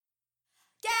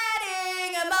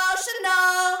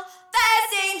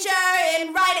danger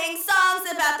in writing songs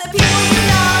about the people you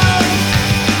know.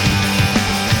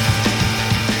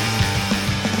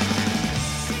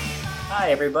 Hi,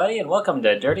 everybody, and welcome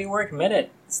to Dirty Work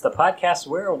Minute. It's the podcast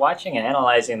where we're watching and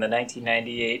analyzing the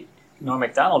 1998 Norm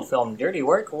Macdonald film Dirty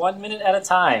Work 1 minute at a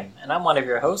time. And I'm one of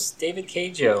your hosts, David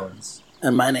K. Jones.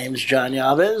 And my name's John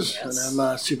Yabez, and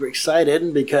I'm super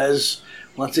excited because,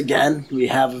 once again, we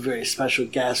have a very special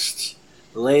guest,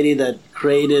 the lady that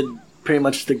created pretty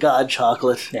much the God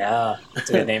chocolate. Yeah, that's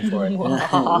a good name for it.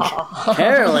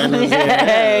 Carolyn is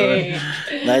Yay!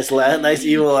 here. Nice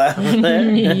evil laugh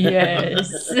there.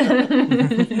 Yes.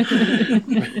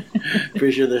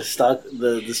 Pretty sure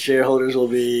the shareholders will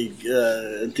be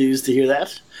enthused to hear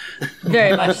that.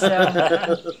 Very much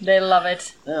so. They love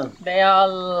it. Yeah. They all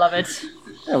love it.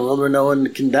 Yeah, well, where no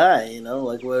one can die, you know?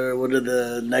 Like, what are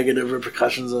the negative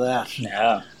repercussions of that?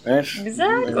 Yeah. Right?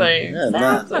 Exactly. Yeah,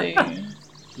 Exactly.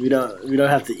 We don't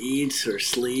have to eat or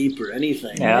sleep or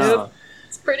anything. Yeah. Nope.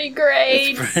 It's pretty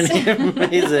great. It's pretty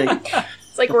amazing.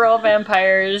 It's like we're all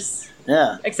vampires.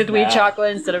 Yeah. Except we eat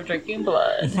chocolate instead of drinking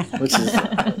blood. Which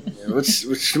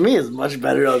to me is a much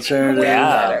better alternative.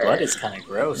 Yeah, better. blood is kind of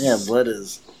gross. Yeah, blood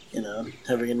is,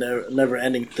 having a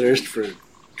never-ending thirst for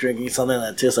drinking something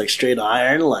that tastes like straight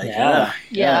iron. Like, Yeah,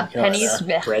 come on, pennies.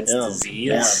 Bread's Yeah. disease.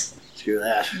 Yeah. Screw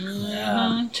that.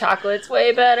 Yeah. Chocolate's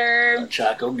way better.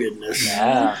 Choco goodness.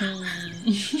 Yeah.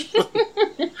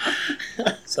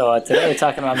 So today we're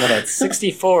talking about minute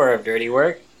 64 of Dirty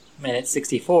Work. Minute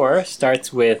 64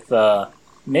 starts with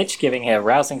Mitch giving a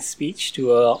rousing speech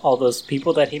to all those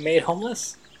people that he made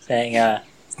homeless, saying,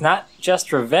 it's not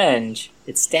just revenge,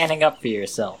 it's standing up for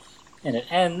yourself. And it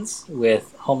ends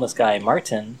with homeless guy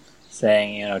Martin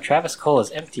saying, Travis Cole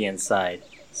is empty inside,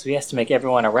 so he has to make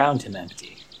everyone around him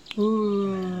empty.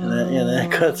 And then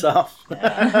it cuts off.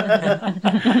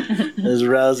 His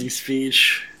rousing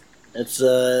speech. It's,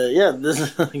 this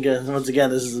is, once again,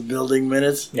 this is a building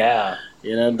minutes. Yeah.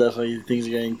 Definitely things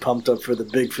are getting pumped up for the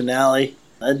big finale.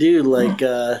 I do like,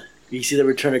 you see the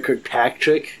return of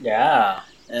Kirkpatrick. Yeah.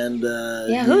 And,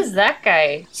 Who's that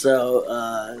guy?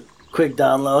 So, quick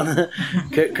download.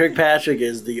 Kirkpatrick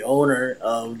is the owner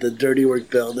of the Dirty Work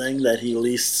building that he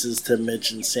leases to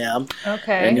Mitch and Sam.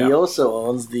 Okay. And he also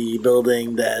owns the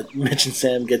building that Mitch and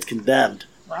Sam gets condemned.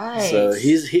 Right. So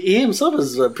he himself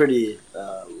is pretty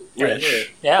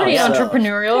rich. Yeah. Pretty Yeah.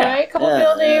 entrepreneurial, Yeah. right? Couple Yeah,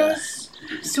 buildings.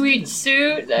 Sweet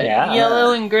suit,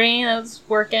 yellow and green. That was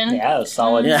working. Yeah, those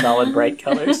solid bright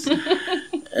colors.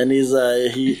 And he's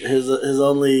his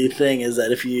only thing is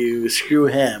that if you screw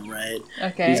him, right,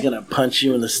 Okay. he's gonna punch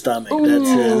you in the stomach. Ooh. That's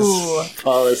his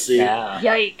policy. Yeah.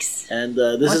 Yikes. And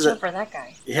this Watch is out for that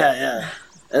guy. yeah.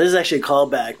 And this is actually a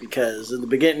callback because near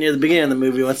the beginning of the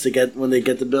movie, when they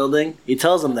get the building, he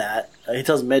tells him that he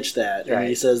tells Mitch that, and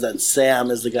he says that Sam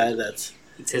is the guy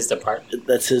It's his department.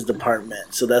 that's his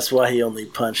department. So that's why he only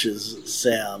punches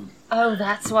Sam. Oh,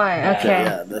 that's why. Yeah. Okay.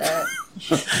 Yeah,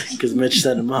 that's because Mitch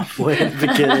set him up way at the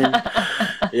beginning.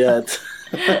 Yeah.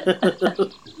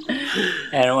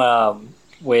 And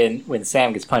when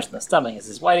Sam gets punched in the stomach, he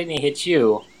says, "Why didn't he hit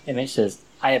you?" And Mitch says,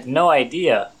 "I have no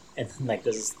idea." And then,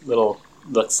 does this little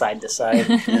look side to side.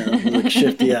 Like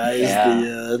shifty eyes.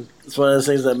 Yeah. It's one of those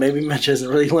things that maybe Mitch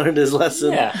hasn't really learned his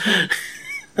lesson. Yeah.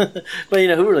 But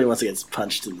who really wants to get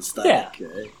punched in the stomach? Yeah.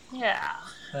 Right? Yeah.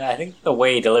 I think the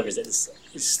way he delivers it is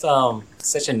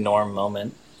such a Norm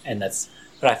moment, and that's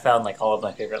what I found all of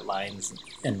my favorite lines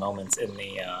and moments in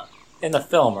the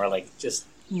film are just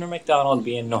Norm Macdonald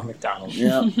being Norm Macdonald.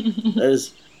 Yeah. That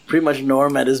is pretty much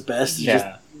Norm at his best. It's just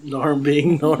Norm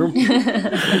being Norm.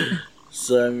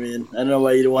 So, I don't know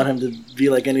why you'd want him to be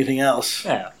like anything else.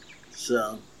 Yeah.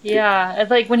 So. Yeah,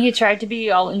 it's like when he tried to be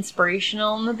all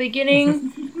inspirational in the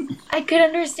beginning, I could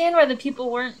understand why the people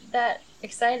weren't that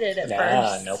excited at first.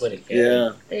 Yeah, nobody cared.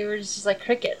 Yeah. They were just like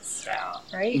crickets,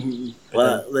 right? Mm-hmm.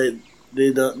 Well, they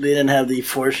didn't have the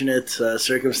fortunate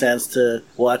circumstance to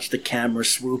watch the camera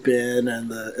swoop in and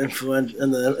the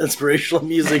inspirational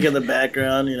music in the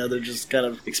background. They're just kind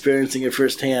of experiencing it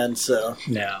firsthand. So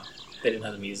No. They didn't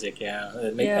have the music,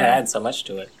 It adds so much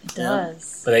to it. It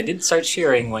does. But they did start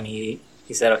cheering when he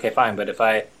said, "Okay, fine, but if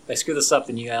I screw this up,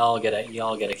 then you all get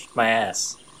to kick my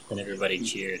ass." Then everybody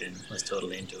cheered and was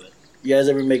totally into it. You guys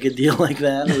ever make a deal like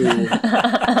that?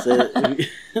 If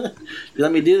you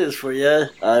let me do this for you,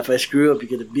 if I screw up, you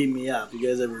get to beat me up. You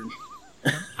guys ever?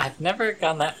 I've never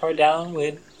gone that far down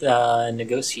with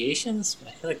negotiations, but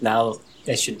I feel like now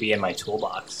that should be in my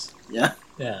toolbox. Yeah.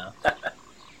 Yeah.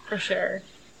 For sure.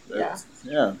 Yeah.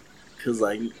 Yeah. Because,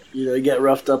 you get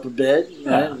roughed up a bit,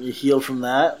 right? You heal from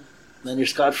that, then you're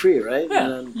scot-free, right? Yeah.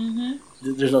 And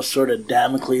then there's no sort of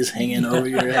Damocles hanging over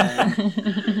your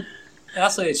head. And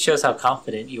also, it shows how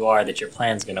confident you are that your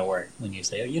plan's going to work when you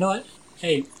say, oh, you know what?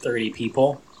 Hey, 30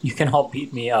 people, you can all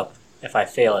beat me up if I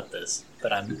fail at this.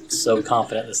 But I'm so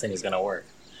confident this thing is going to work.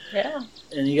 Yeah.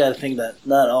 And you got to think that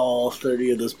not all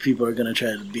 30 of those people are going to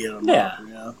try to beat them up, you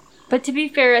know? But to be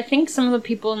fair, I think some of the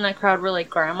people in that crowd were like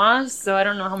grandmas, so I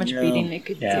don't know how much beating they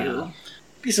could do.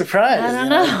 Be surprised. I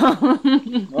don't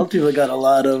know. Most people got a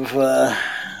lot of,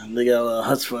 they got a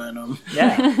lot of chutzpah in them.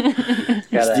 Yeah.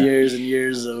 Just years and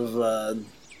years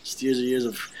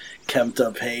of kempt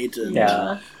up hate.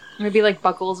 And, Maybe like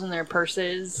buckles in their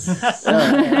purses.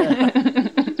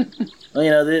 Well, you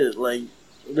know,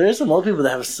 there's some old people that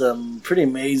have some pretty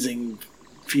amazing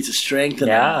feats of strength. You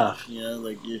know,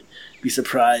 like you'd be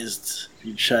surprised if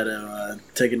you try to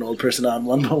take an old person on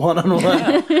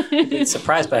one-on-one. You'd be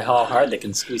surprised by how hard they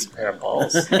can squeeze a pair of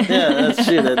balls. Yeah, that's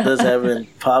true. That does happen.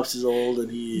 Pops is old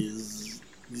and he's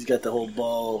got the whole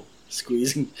ball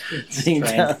squeezing thing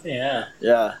down. Yeah.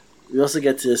 Yeah. We also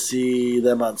get to see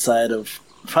them outside of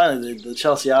finally the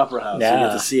Chelsea Opera House. Yeah. We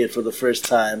get to see it for the first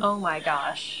time. Oh my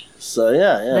gosh. So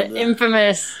The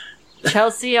infamous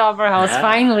Chelsea Opera House,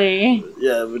 finally.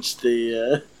 Yeah, which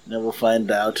then we'll find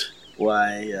out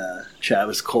why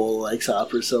Travis Cole likes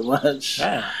opera so much.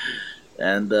 Yeah.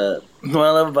 And what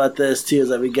I love about this too is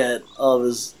that we get all of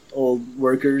his old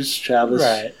workers,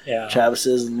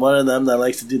 Travis's, and one of them that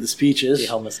likes to do the speeches. The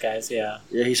homeless guys, yeah.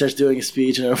 Yeah, he starts doing a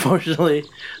speech, and unfortunately,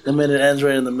 the minute ends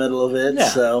right in the middle of it. Yeah.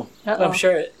 So I'm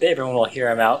sure everyone will hear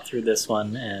him out through this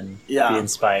one and be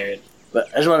inspired. But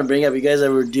I just want to bring up, you guys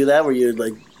ever do that where you'd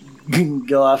like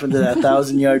go off into that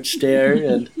 1,000-yard stare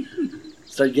and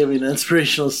start giving an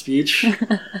inspirational speech?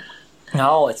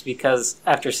 No, it's because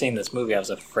after seeing this movie, I was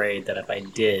afraid that if I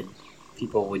did,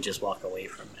 people would just walk away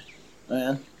from it. Oh,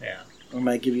 yeah? Yeah. Or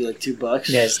might give you like $2.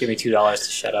 Yeah, just give me $2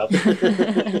 to shut up.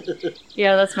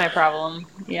 Yeah, that's my problem.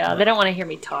 Yeah, they don't want to hear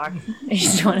me talk. They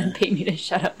just want to pay me to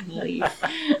shut up and leave.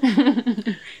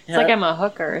 It's like I'm a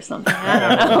hooker or something. I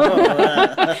don't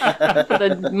know.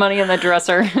 Put the money in the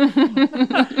dresser.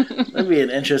 That'd be an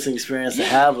interesting experience to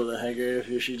have with a hooker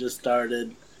if she just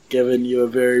started giving you a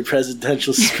very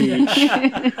presidential speech.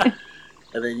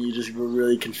 And then you just were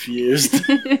really confused.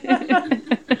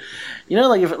 You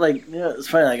know, it's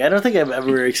funny. Like, I don't think I've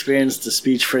ever experienced a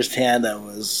speech firsthand that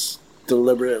was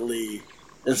deliberately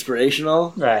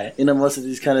inspirational. Right. You know, most of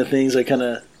these kind of things are kind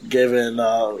of given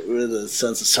with a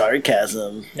sense of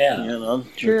sarcasm. Yeah. You know,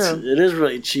 true. It is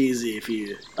really cheesy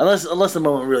unless the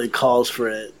moment really calls for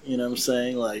it. You know what I'm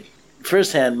saying? Like,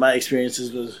 firsthand, my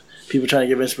experiences with people trying to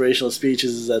give inspirational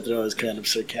speeches is that they're always kind of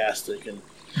sarcastic and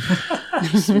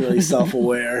just really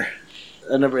self-aware.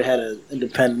 I never had an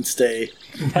Independence Day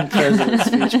president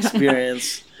speech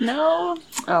experience. No?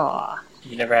 Aw.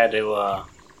 You never had to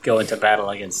go into battle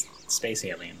against space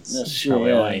aliens. That's true,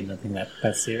 Probably yeah. why nothing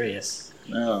that serious.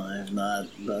 No, I have not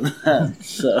done that.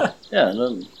 So, yeah, I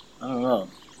don't know.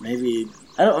 Maybe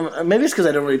it's because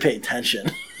I don't really pay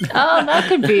attention. Oh, that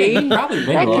could be. Probably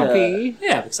That could be.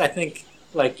 Yeah, because I think,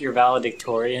 like, your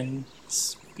valedictorian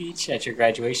speech at your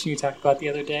graduation you talked about the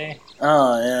other day.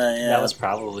 Oh, yeah. That was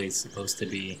probably supposed to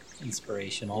be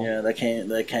inspirational. Yeah, that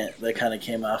kind of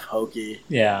came off hokey.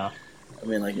 Yeah. I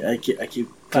mean, like, I keep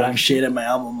throwing shade at my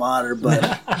alma mater, but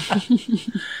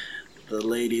the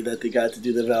lady that they got to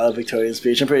do the valedictorian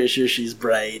speech, I'm pretty sure she's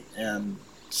bright and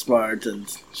smart and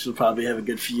she'll probably have a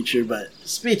good future, but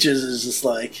speeches is just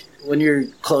like, when you're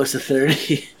close to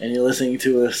 30 and you're listening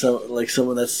to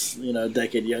someone that's, you know, a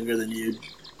decade younger than you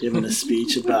giving a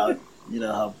speech about, you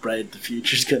know, how bright the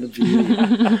future's gonna be.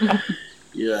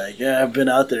 You're like, yeah, I've been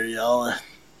out there, y'all.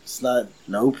 It's not,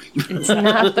 nope. It's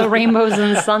not the rainbows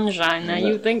and sunshine that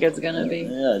you think it's gonna be.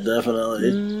 Yeah,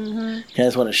 definitely. Mm-hmm. You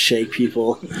just want to shake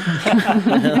people.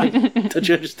 Don't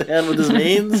you understand what this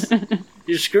means?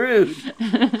 You're screwed.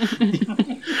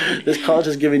 This college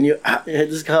is giving you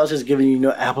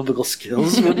no applicable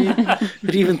skills. What are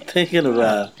you even thinking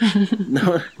about?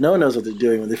 No one knows what they're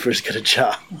doing when they first get a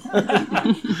job.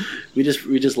 we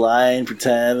just lie and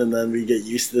pretend, and then we get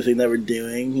used to the thing that we're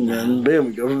doing, and then boom,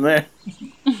 we go from there.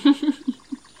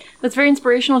 That's very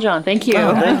inspirational, John. Thank you.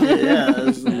 Oh, thank you.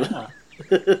 Yeah.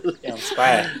 Yeah,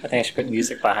 inspired. I think I should put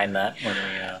music behind that when we.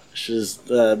 I should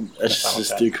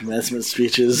just do commencement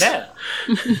speeches. Yeah.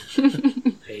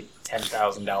 Paid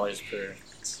 $10,000 for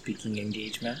speaking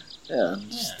engagement. Yeah,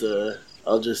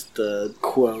 I'll just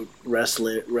quote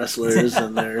wrestlers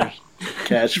and their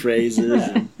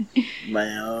catchphrases and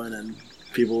my own, and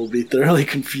people will be thoroughly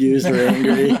confused or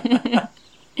angry.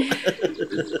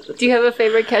 Do you have a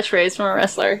favorite catchphrase from a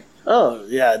wrestler? Oh,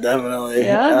 yeah, definitely.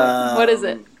 Yeah? What is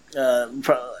it?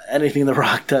 anything The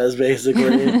Rock does,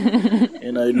 basically.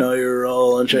 Know your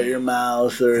role and shut your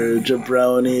mouth, or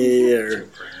jabroni, or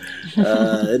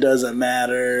it doesn't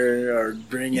matter, or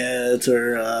bring it,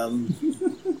 or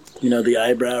the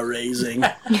eyebrow raising,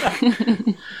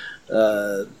 the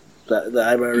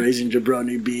eyebrow raising,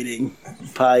 jabroni beating,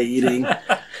 pie eating,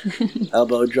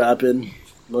 elbow dropping,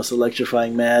 most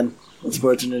electrifying man in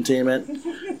sports entertainment.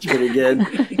 It's pretty good.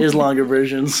 Here's longer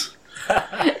versions.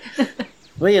 But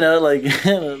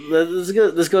this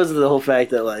goes into the whole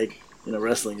fact that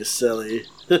wrestling is silly.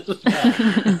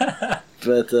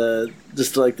 But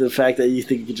just like the fact that you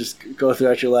think you can just go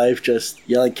throughout your life just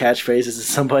yelling catchphrases at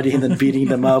somebody and then beating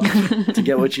them up to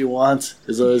get what you want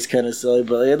is always kind of silly.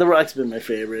 But yeah, The Rock's been my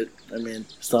favorite. I mean,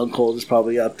 Stone Cold is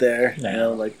probably up there.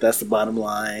 Yeah. That's the bottom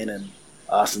line. And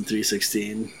Austin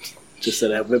 316 just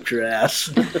said I whipped your ass.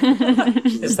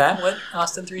 Is that what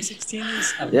Austin 316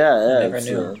 is? Yeah. Never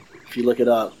knew. If you look it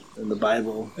up in the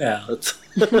Bible, Yeah. that's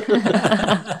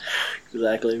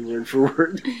exactly word for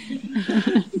word.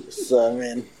 So, I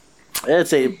mean, I'd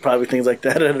say probably things like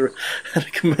that at a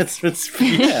commencement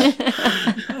speech. Yeah.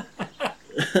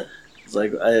 It's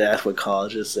like, I'd ask what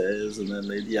college this is, and then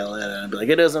they'd yell at it, and I'd be like,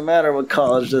 it doesn't matter what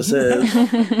college this is.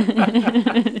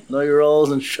 Know your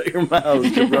roles and shut your mouths,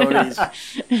 jabronis.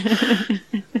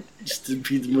 Just to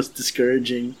be the most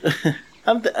discouraging.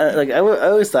 I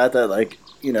always thought that,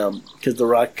 because The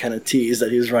Rock kind of teased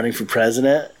that he was running for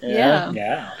president.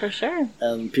 Yeah. For sure.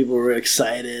 And people were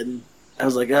excited. I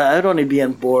was like, I'd only be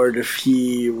on board if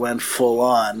he went full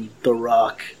on The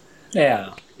Rock.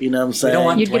 Yeah. You know what I'm saying? We don't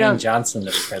want You'd get Dwayne on- Johnson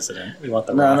to be president. We want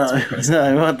The Rock to be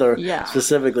president. No, I want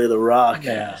specifically The Rock.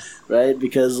 Yeah. Right?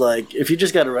 Because, if you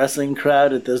just got a wrestling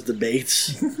crowd at those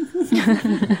debates,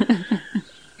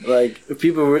 if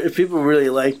people really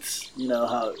liked,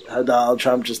 how Donald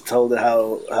Trump just told it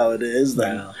how it is,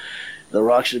 then The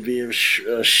Rock should be a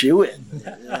shoo-in. You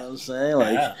know what I'm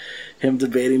saying? Him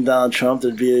debating Donald Trump,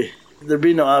 there'd be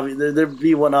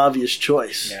one obvious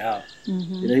choice. Yeah.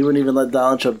 Mm-hmm. He wouldn't even let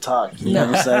Donald Trump talk. You know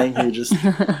what I'm saying? He would just,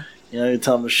 he'd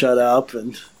tell him to shut up,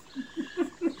 and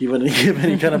he wouldn't give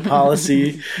any kind of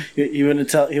policy. He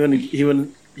wouldn't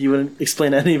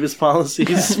explain any of his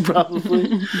policies,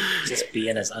 probably. Just be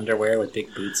in his underwear with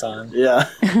big boots on. Yeah.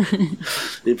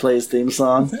 They play his theme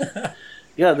song.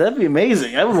 Yeah, that'd be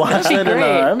amazing. I would watch that in a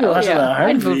I'd vote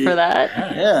heartbeat. for that.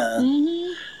 Yeah.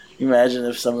 Mm-hmm. Imagine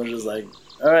if someone was like,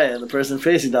 all right, and the person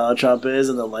facing Donald Trump is,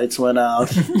 and the lights went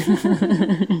out.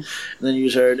 And then you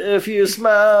just heard, if you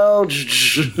smell, and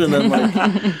then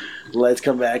the lights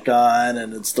come back on,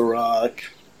 and it's The Rock,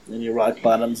 and your rock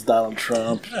bottom's Donald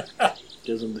Trump.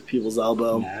 Gives him the people's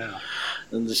elbow. Yeah.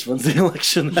 And just wins the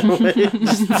election that way.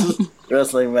 Just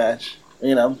wrestling match.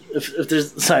 If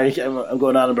there's... Sorry, I'm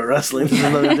going on about wrestling. This is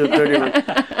nothing to do with dirty work.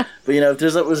 But, if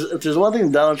there's one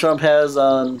thing Donald Trump has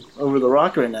on over The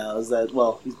Rock right now is that,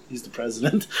 he's the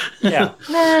president. Yeah.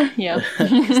 Yeah.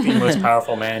 He's the most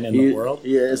powerful man in the world.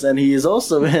 Yes, and he is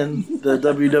also in the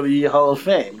WWE Hall of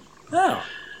Fame. Oh.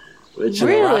 Which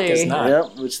Really? The Rock is not.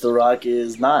 Yep, which The Rock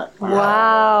is not.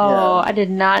 Wow. Yeah. I did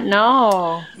not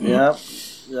know. Yep.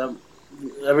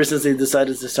 Ever since they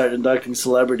decided to start inducting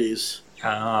celebrities,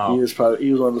 Oh. he was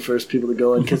one of the first people to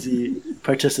go in because he Is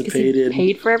participated.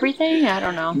 he paid for everything? I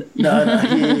don't know. No,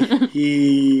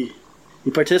 he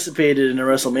participated in a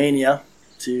WrestleMania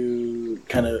to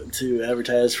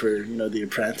advertise for The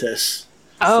Apprentice.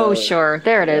 Oh, So, sure.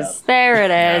 There it is. yeah. There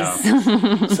it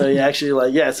is. So he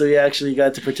actually he actually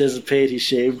got to participate. He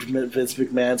shaved Vince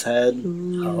McMahon's head.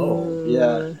 Oh.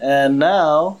 Yeah, and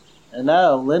now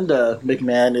Linda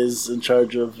McMahon is in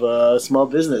charge of small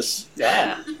business.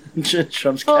 Yeah. Full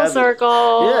Trump's cabinet.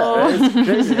 circle. Yeah, right? It's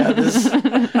crazy how this.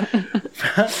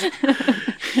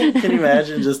 Can you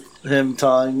imagine just him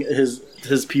telling his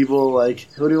people who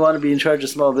do you want to be in charge of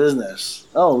small business?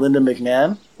 Oh, Linda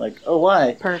McMahon. Oh,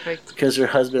 why? Perfect. Because her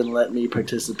husband let me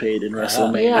participate in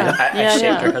WrestleMania. Yeah. I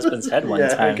shaved her husband's head one I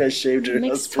time. think I shaved her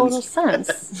Makes husband's. total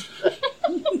sense.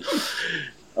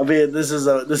 I mean, this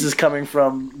is coming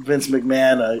from Vince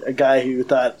McMahon, a guy who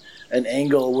thought an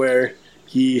angle where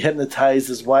he hypnotized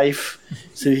his wife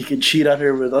so he could cheat on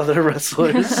her with other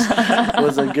wrestlers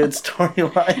was a good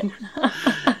storyline.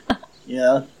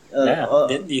 Yeah.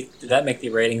 Did that make the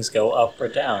ratings go up or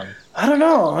down? I don't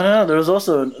know. There was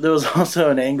also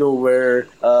an angle where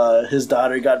his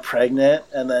daughter got pregnant,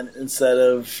 and then instead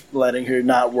of letting her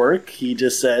not work, he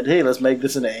just said, "Hey, let's make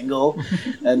this an angle,"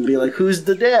 and be like, "Who's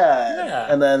the dad?"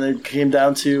 Yeah. And then it came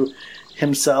down to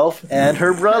himself and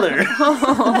her brother.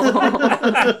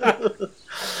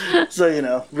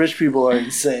 So rich people are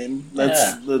insane.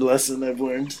 That's the lesson I've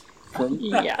learned.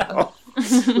 Yeah.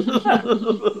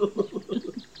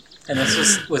 And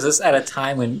was this at a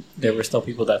time when there were still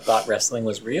people that thought wrestling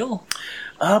was real?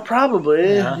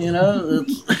 Probably. Yeah. You know,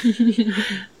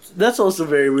 that's also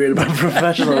very weird about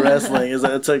professional wrestling is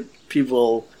that it took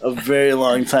people a very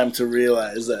long time to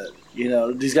realize that, you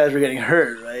know, these guys were getting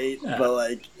hurt, right? Yeah. But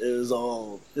like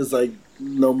it's like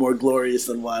no more glorious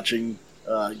than watching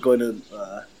going to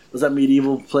was that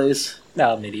medieval place?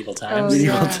 No, medieval times. Oh,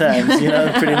 Medieval yeah. times, you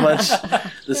know, pretty much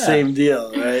the same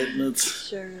deal, right? And it's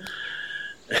Sure.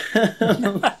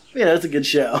 it's a good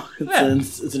show.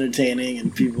 It's entertaining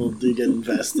and people do get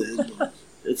invested.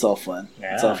 It's all fun.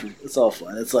 Yeah. It's all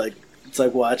fun. It's like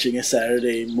watching a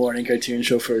Saturday morning cartoon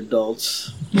show for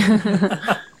adults.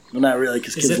 Well, not really,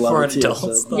 because Is kids it love for it too.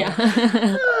 adults, So. though?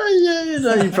 Yeah.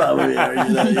 Yeah, you probably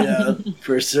argue that. Yeah,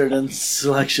 for a certain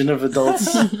selection of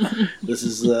adults, this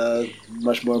is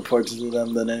much more important to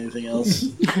them than anything else.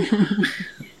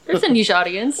 There's a niche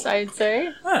audience, I'd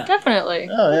say. Huh. Definitely.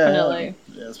 Oh yeah, Definitely.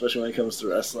 yeah, especially when it comes to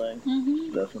wrestling.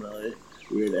 Mm-hmm. Definitely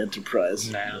weird enterprise.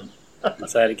 No.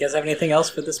 So, do you guys have anything else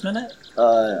for this minute?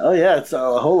 Oh yeah, it's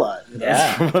a whole lot. You know,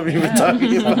 Yeah. from what we've been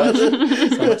talking about.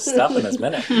 So much stuff in this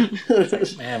minute. It's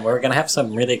like, man, we're gonna have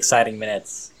some really exciting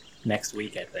minutes next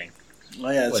week, I think,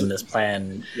 Oh yeah, when this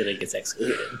plan really gets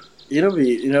executed. it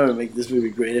would make this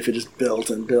movie great if it just built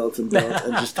and built and built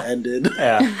and just ended.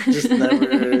 Yeah. Just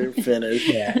never finished.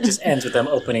 Yeah, it just ends with them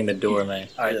opening the door and they,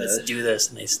 all right, Yeah. let's do this,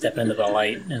 and they step into the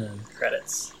light and then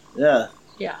credits. Yeah.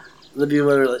 Yeah. That'd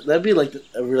be like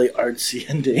a really artsy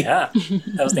ending. Yeah,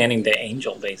 that was the ending to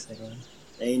Angel, basically,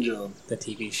 Angel. the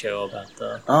TV show about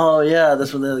the. Oh yeah,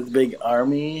 that's when they had the big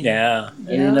army. Yeah, And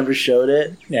he never showed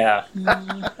it. yeah.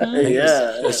 Yeah.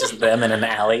 It was just them in an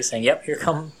alley saying, "Yep, here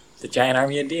come the giant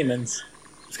army of demons."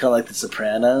 It's kind of like The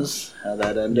Sopranos, how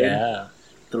that ended. Yeah,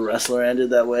 The Wrestler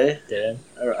ended that way. did.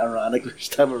 Ironic, which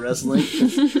type of wrestling.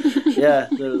 Yeah,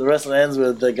 the wrestler ends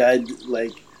with the guy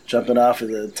like jumping off of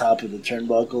the top of the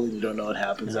turnbuckle, and you don't know what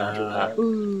happens after that.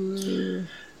 Ooh.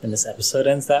 And this episode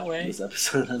ends that way. This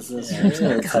episode ends this. Yeah, I'm just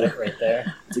gonna cut it right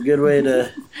there. It's a good way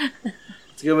to.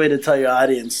 It's a good way to tell your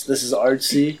audience this is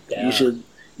artsy. Yeah.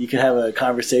 You could have a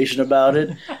conversation about it,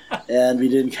 and we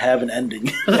didn't have an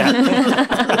ending.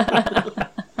 Yeah.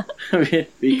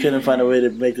 we couldn't find a way to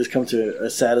make this come to a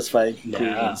satisfying conclusion.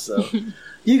 Yeah. So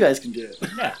you guys can do it.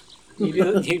 Yeah,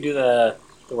 you do the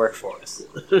work for us.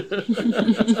 So,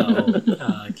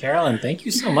 Carolyn, thank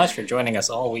you so much for joining us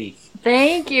all week.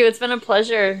 Thank you. It's been a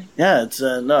pleasure. Yeah, it's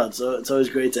always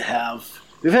great to have.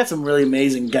 We've had some really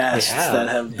amazing guests that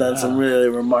have done some really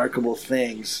remarkable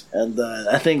things, and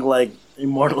I think like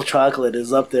Immortal Chocolate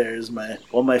is up there as one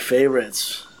of my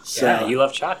favorites. So, Yeah, you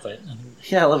love chocolate.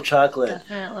 yeah, I love chocolate.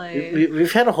 Definitely.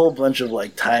 We've had a whole bunch of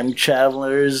like time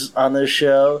travelers on this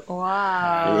show.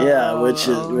 Wow. Yeah, which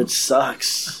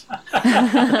sucks.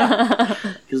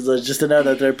 Because just to know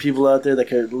that there are people out there that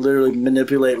could literally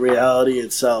manipulate reality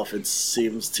itself, it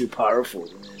seems too powerful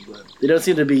to me. But they don't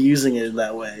seem to be using it in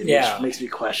that way, which makes me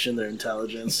question their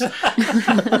intelligence. Nah,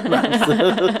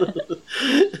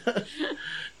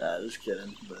 just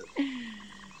kidding. But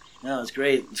no, it's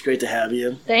great. It's great to have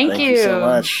you. Thank you so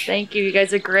much. Thank you. You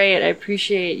guys are great. I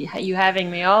appreciate you having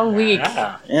me all week.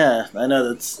 Yeah. Yeah, I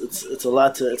know it's a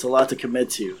lot to commit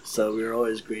to. So we're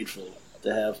always grateful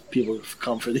to have people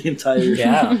come for the entire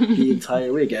the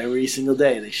entire week. Every single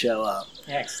day they show up.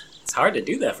 Yeah, it's hard to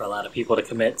do that for a lot of people to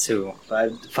commit to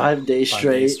 5 days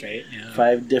straight. Yeah.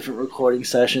 5 different recording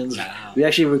sessions. Wow. We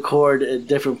actually record at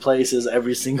different places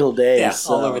every single day. Yeah,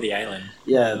 so, all over the island.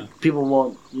 Yeah, people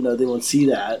won't they won't see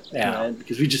that. Yeah. Right?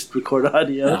 Because we just record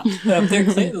audio. If they're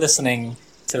listening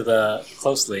to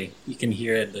closely, you can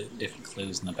hear the different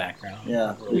clues in the background.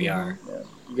 Yeah. Where we are. Yeah.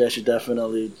 You guys should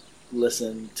definitely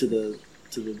listen to the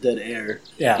dead air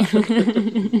Yeah.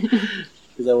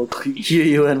 because that will cue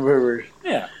you in where we're.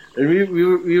 Yeah. And we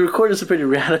record in some pretty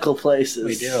radical places.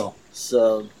 We do.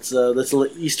 So that's a little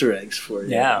Easter eggs for you.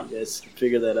 Yeah. You guys can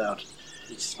figure that out.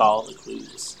 You just follow the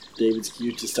clues. David's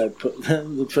cute to start put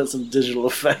some digital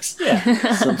effects,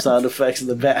 Yeah. some sound effects in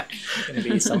the back. Going to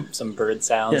be some bird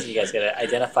sounds. You guys got to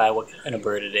identify what kind of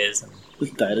bird it is and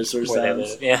Dinosaur where they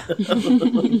sounds. live. Yeah.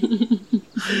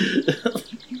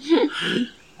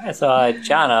 All right, so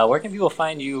John, where can people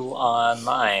find you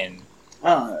online?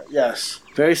 Yes.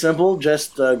 Very simple.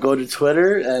 Just go to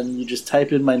Twitter and you just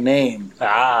type in my name.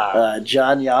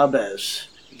 John Yabes.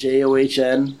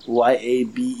 JOHNYABES.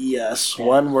 Yeah.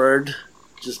 One word.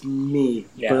 Just me.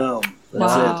 Yeah. Boom.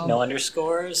 That's Wow. it. No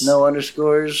underscores? No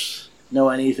underscores. No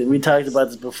anything. We talked about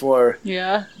this before.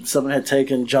 Yeah. Someone had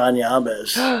taken John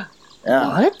Yabes. Yeah.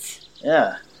 What?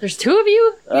 Yeah. There's two of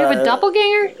you? You have a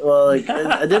doppelganger? Well, like,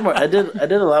 I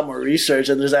did a lot more research,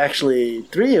 and there's actually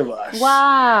 3 of us.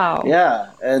 Wow. Yeah,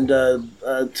 and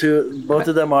both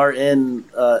of them are into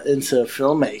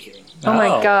filmmaking. Oh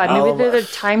my god, all maybe of they're the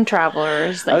us. time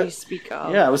travelers that you speak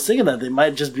of. Yeah, I was thinking that they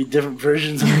might just be different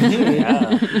versions of me.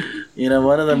 Yeah. You know,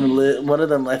 one of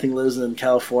them I think lives in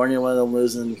California, one of them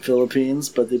lives in Philippines,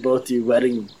 but they both do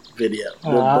wedding video.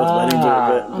 They're both wedding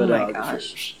Oh my videographers,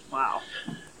 gosh. Wow.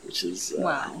 which is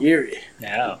Wow. eerie.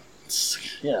 Yeah.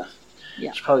 Yeah.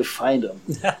 Yeah. Should probably find them.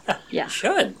 Yeah.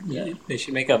 Should. Yeah. They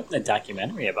should make a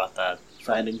documentary about that.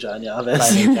 Finding John Yaves.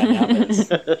 Finding John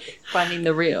Yaves. Finding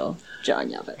the real John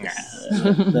Yaves.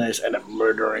 Nice, and I'm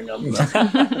murdering them.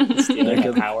 Stealing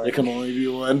the power. There can only be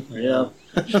one. Yeah.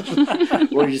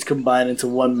 Or you just combine into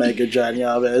one mega John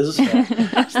Yaves.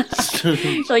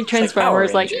 Like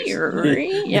Transformers, Power like,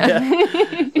 Rangers. yeah.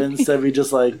 Instead, we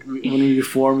just like when we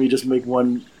reform, we just make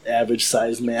one average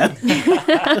sized man.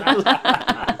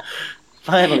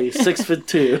 Finally,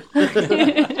 6'2".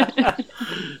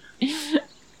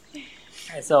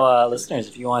 Alright, so listeners,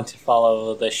 if you want to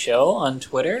follow the show on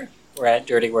Twitter, we're at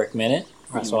Dirty Work Minute.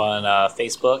 We're also on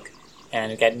Facebook, and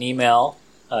we've got an email,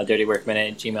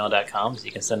 dirtyworkminute@gmail.com, so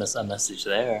you can send us a message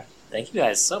there. Thank you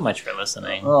guys so much for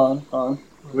listening. Hold on.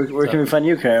 Where can we find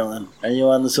you, Carolyn? Are you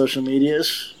on the social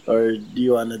medias, or do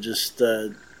you want to just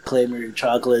claim your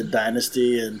chocolate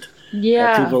dynasty and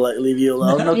Yeah. have people leave you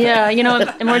alone? Okay. Yeah, you know,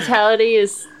 immortality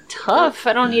is tough.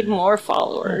 I don't need more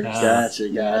followers. Gotcha.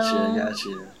 Yeah,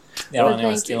 Well, anyone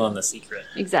thank stealing the secret.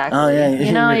 Exactly. Oh, yeah,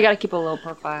 You know, you gotta keep a low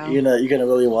profile. You're gonna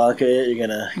really walk it. You're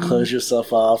gonna close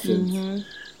yourself off. And,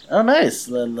 Oh, nice.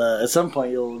 Then at some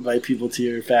point you'll invite people to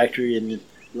your factory and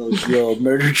you'll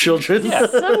murder children. Yeah.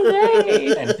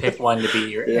 Someday. And pick one to be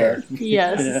your Yeah. heir.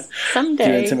 Yes. Do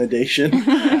Someday. intimidation.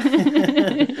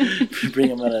 Bring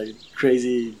them on a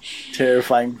crazy,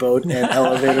 terrifying boat and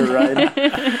elevator ride.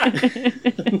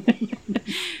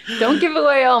 Don't give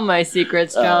away all my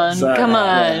secrets, John. Sorry. Come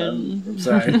Yeah, on. I'm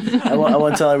sorry. I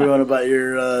want to tell everyone about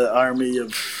your army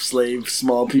of slave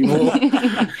small people.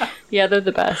 Yeah, they're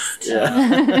the best.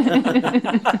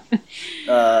 Yeah.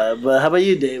 But how about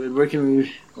you, David? Where can we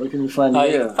find You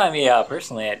you? can find me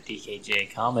personally at DKJ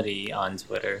Comedy on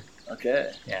Twitter.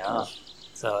 Okay. Yeah.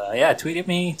 So, tweet at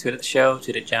me, tweet at the show,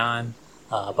 tweet at John.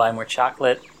 Buy more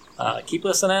chocolate. Keep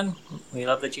listening. We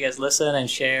love that you guys listen and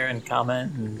share and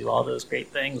comment and do all those great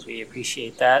things. We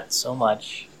appreciate that so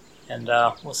much. And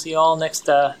we'll see you all next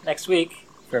week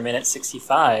for minute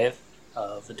 65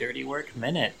 of the Dirty Work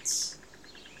Minutes.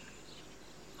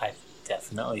 I've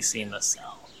definitely seen the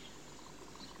cell.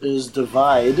 Is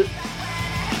Divide.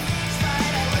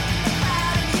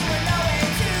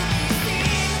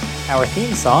 Our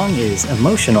theme song is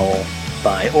Emotional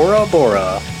by Ora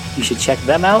Bora. You should check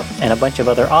them out and a bunch of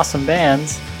other awesome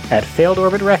bands at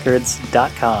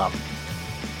failedorbitrecords.com.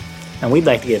 And we'd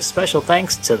like to give special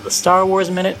thanks to the Star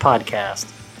Wars Minute podcast,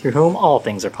 through whom all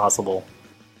things are possible.